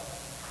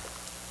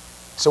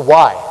 So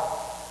why?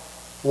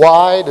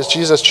 Why does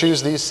Jesus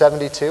choose these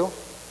 72?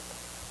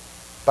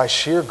 By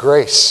sheer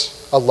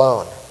grace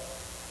alone.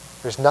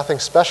 There's nothing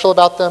special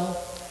about them.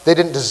 They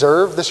didn't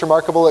deserve this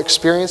remarkable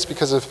experience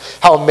because of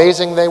how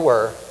amazing they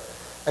were.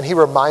 And he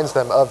reminds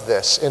them of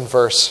this in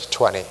verse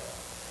 20.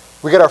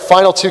 We get our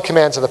final two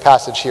commands of the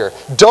passage here.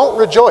 Don't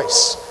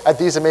rejoice at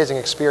these amazing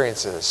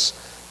experiences.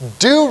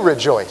 Do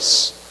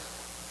rejoice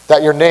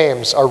that your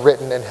names are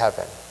written in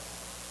heaven.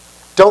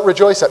 Don't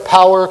rejoice at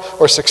power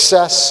or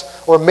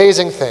success or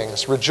amazing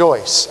things.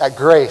 Rejoice at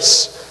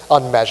grace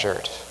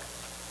unmeasured.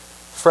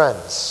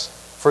 Friends,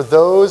 for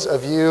those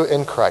of you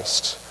in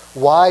Christ,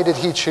 why did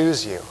he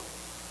choose you?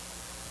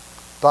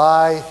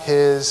 By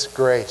his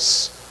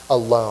grace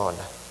alone.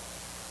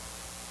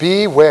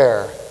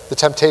 Beware the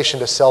temptation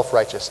to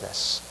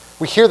self-righteousness.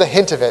 We hear the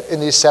hint of it in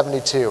these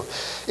 72.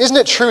 Isn't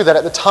it true that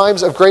at the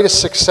times of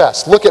greatest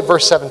success, look at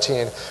verse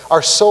 17,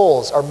 our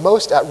souls are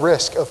most at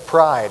risk of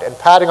pride and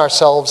patting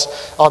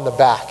ourselves on the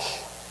back?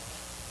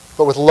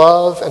 But with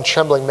love and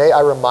trembling, may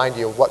I remind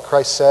you of what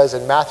Christ says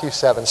in Matthew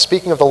 7,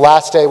 speaking of the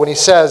last day, when he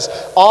says,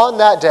 on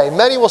that day,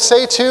 many will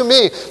say to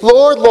me,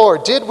 Lord,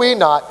 Lord, did we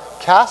not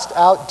cast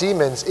out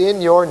demons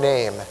in your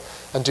name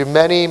and do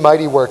many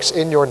mighty works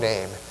in your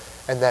name?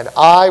 And then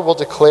I will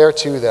declare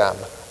to them,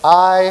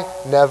 I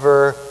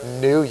never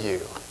knew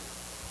you.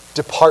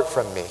 Depart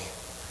from me,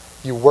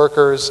 you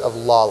workers of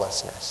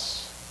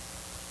lawlessness.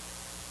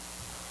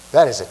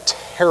 That is a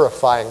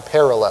terrifying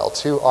parallel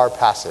to our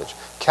passage.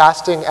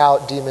 Casting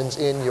out demons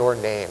in your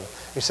name.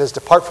 He says,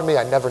 depart from me,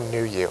 I never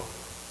knew you.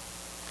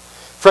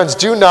 Friends,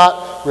 do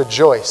not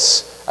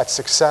rejoice at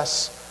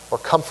success or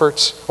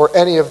comfort or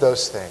any of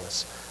those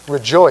things.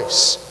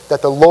 Rejoice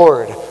that the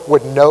Lord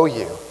would know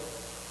you.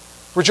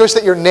 Rejoice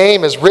that your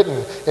name is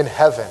written in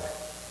heaven.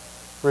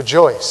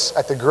 Rejoice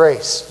at the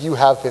grace you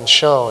have been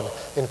shown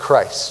in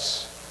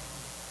Christ.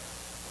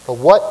 But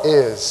what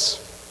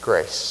is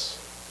grace?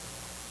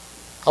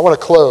 I want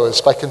to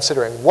close by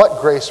considering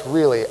what grace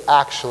really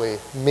actually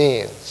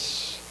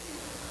means.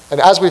 And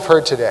as we've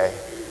heard today,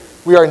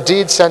 We are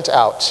indeed sent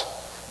out.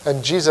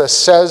 And Jesus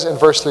says in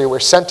verse 3, we're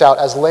sent out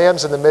as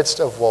lambs in the midst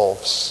of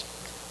wolves.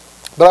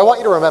 But I want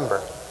you to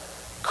remember,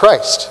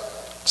 Christ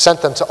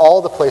sent them to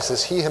all the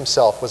places he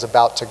himself was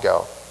about to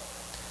go.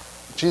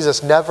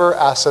 Jesus never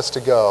asks us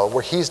to go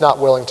where he's not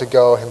willing to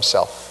go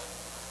himself.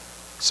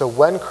 So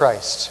when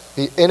Christ,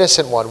 the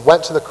innocent one,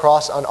 went to the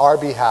cross on our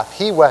behalf,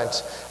 he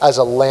went as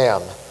a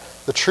lamb,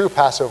 the true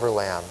Passover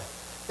lamb,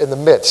 in the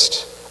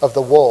midst of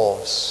the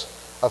wolves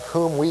of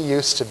whom we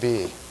used to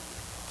be.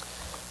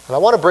 And I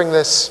want to bring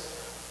this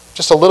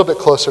just a little bit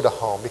closer to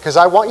home, because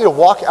I want you to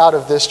walk out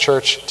of this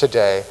church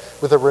today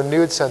with a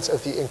renewed sense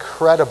of the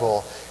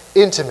incredible,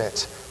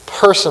 intimate,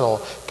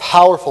 personal,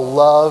 powerful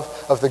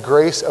love of the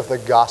grace of the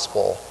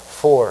gospel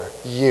for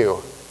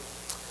you.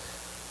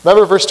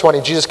 Remember verse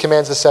 20, Jesus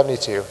commands the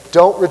 72,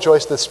 don't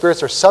rejoice that the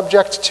spirits are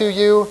subject to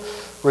you,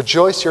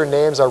 rejoice your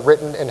names are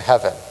written in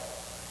heaven.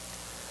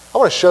 I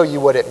want to show you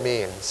what it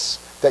means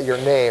that your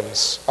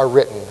names are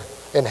written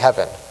in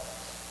heaven.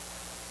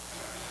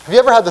 Have you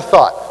ever had the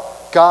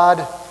thought,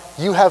 God,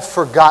 you have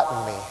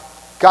forgotten me.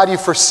 God,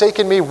 you've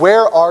forsaken me.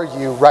 Where are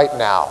you right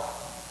now?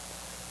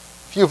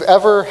 If you've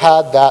ever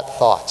had that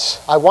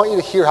thought, I want you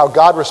to hear how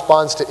God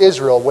responds to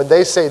Israel when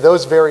they say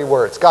those very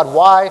words. God,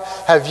 why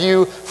have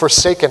you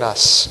forsaken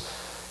us?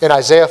 In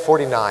Isaiah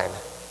 49,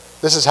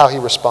 this is how he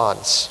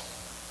responds.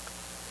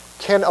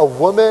 Can a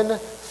woman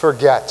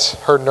forget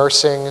her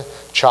nursing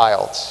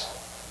child,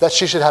 that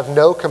she should have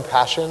no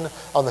compassion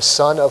on the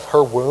son of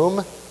her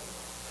womb?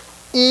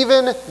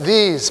 Even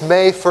these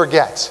may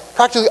forget.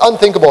 Practically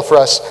unthinkable for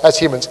us as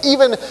humans.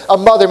 Even a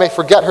mother may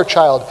forget her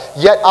child,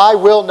 yet I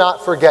will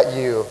not forget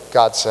you,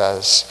 God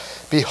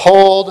says.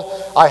 Behold,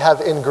 I have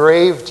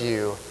engraved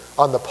you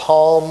on the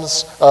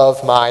palms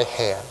of my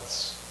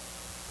hands.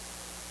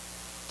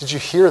 Did you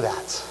hear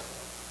that?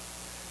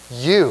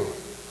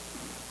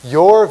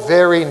 Your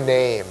very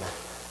name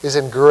is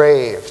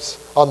engraved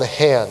on the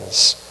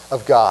hands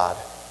of God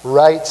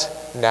right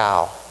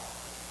now.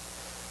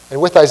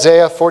 And with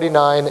Isaiah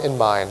 49 in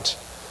mind,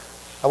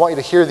 I want you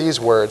to hear these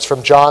words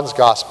from John's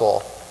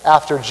Gospel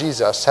after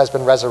Jesus has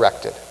been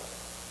resurrected.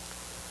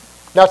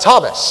 Now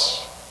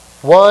Thomas,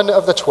 one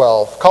of the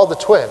 12, called the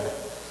twin,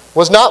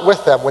 was not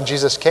with them when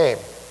Jesus came.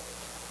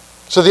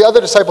 So the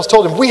other disciples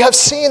told him, we have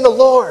seen the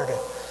Lord.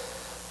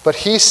 But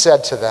he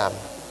said to them,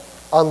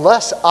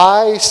 unless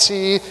I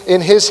see in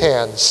his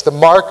hands the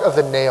mark of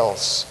the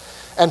nails,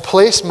 and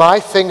place my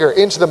finger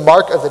into the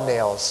mark of the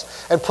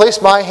nails, and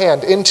place my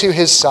hand into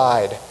his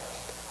side,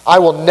 I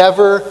will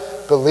never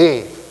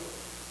believe.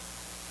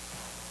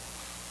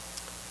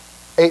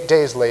 8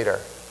 days later,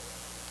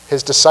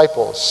 his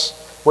disciples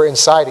were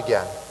inside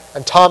again,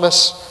 and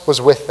Thomas was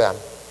with them.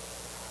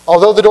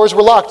 Although the doors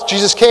were locked,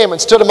 Jesus came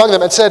and stood among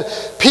them and said,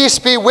 peace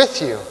be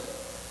with you.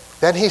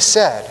 Then he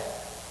said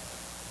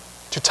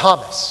to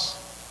Thomas,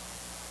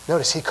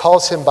 notice he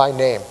calls him by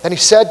name. Then he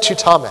said to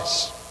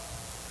Thomas,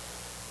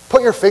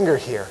 put your finger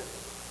here.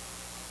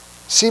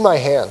 See my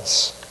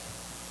hands.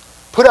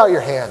 Put out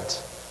your hand.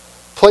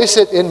 Place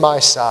it in my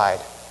side.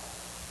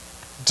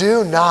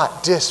 Do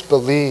not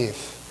disbelieve,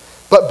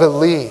 but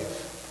believe.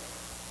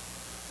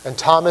 And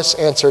Thomas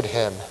answered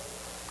him,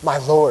 my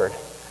Lord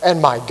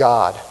and my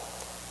God.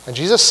 And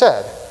Jesus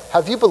said,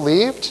 have you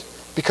believed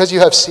because you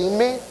have seen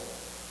me?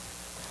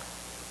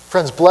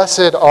 Friends,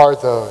 blessed are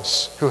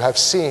those who have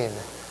seen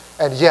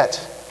and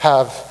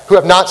who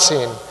have not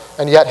seen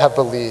and yet have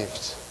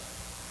believed.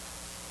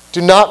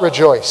 Do not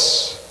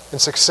rejoice in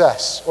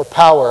success or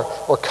power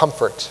or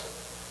comfort.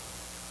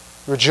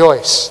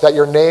 Rejoice that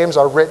your names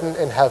are written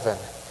in heaven,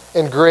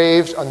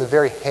 engraved on the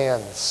very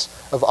hands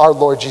of our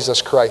Lord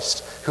Jesus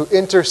Christ, who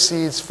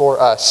intercedes for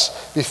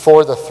us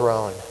before the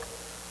throne.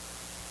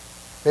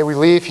 May we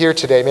leave here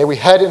today, may we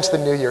head into the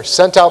new year,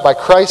 sent out by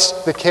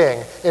Christ the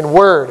King in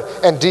word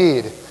and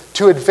deed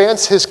to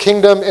advance his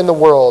kingdom in the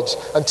world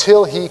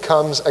until he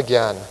comes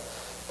again,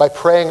 by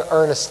praying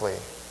earnestly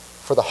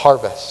for the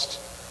harvest,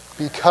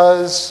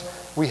 because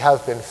we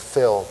have been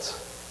filled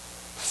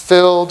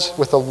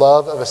with the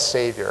love of a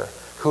Savior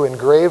who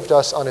engraved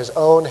us on his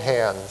own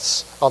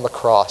hands on the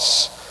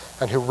cross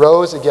and who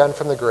rose again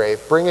from the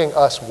grave, bringing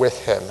us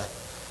with him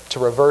to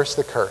reverse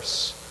the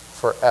curse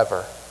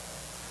forever.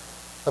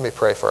 Let me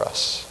pray for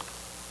us.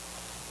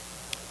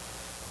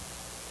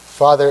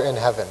 Father in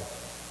heaven,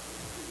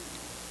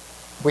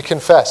 we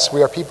confess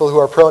we are people who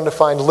are prone to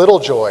find little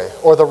joy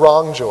or the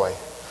wrong joy,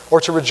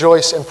 or to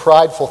rejoice in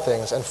prideful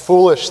things and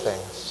foolish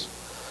things.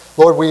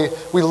 Lord,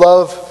 we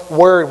love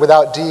word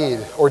without deed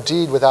or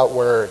deed without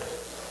word.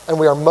 And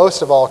we are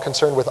most of all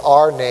concerned with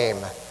our name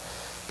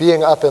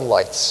being up in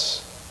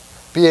lights,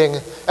 being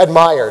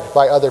admired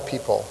by other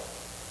people.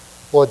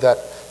 Lord, that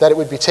it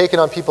would be taken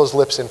on people's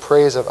lips in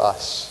praise of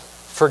us.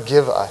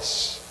 Forgive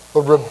us.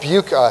 Lord,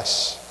 rebuke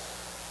us.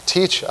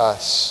 Teach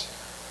us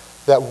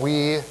that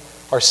we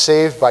are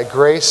saved by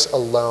grace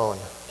alone.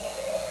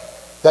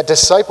 That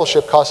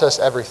discipleship costs us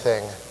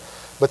everything,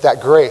 but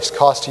that grace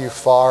costs you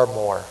far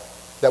more.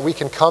 That we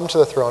can come to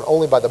the throne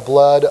only by the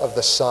blood of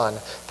the Son,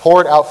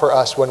 poured out for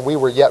us when we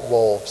were yet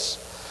wolves.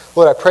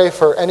 Lord, I pray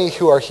for any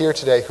who are here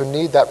today who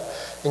need that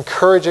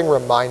encouraging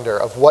reminder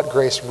of what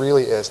grace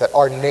really is, that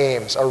our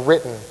names are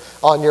written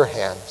on your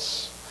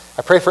hands.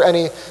 I pray for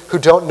any who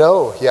don't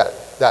know yet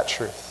that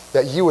truth,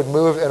 that you would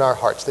move in our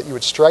hearts, that you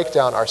would strike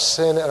down our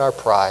sin and our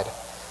pride,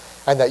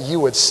 and that you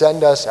would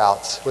send us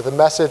out with a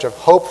message of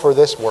hope for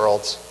this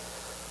world.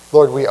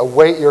 Lord, we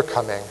await your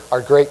coming,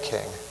 our great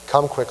King.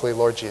 Come quickly,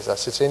 Lord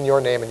Jesus. It's in your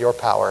name and your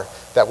power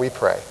that we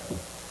pray.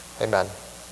 Amen.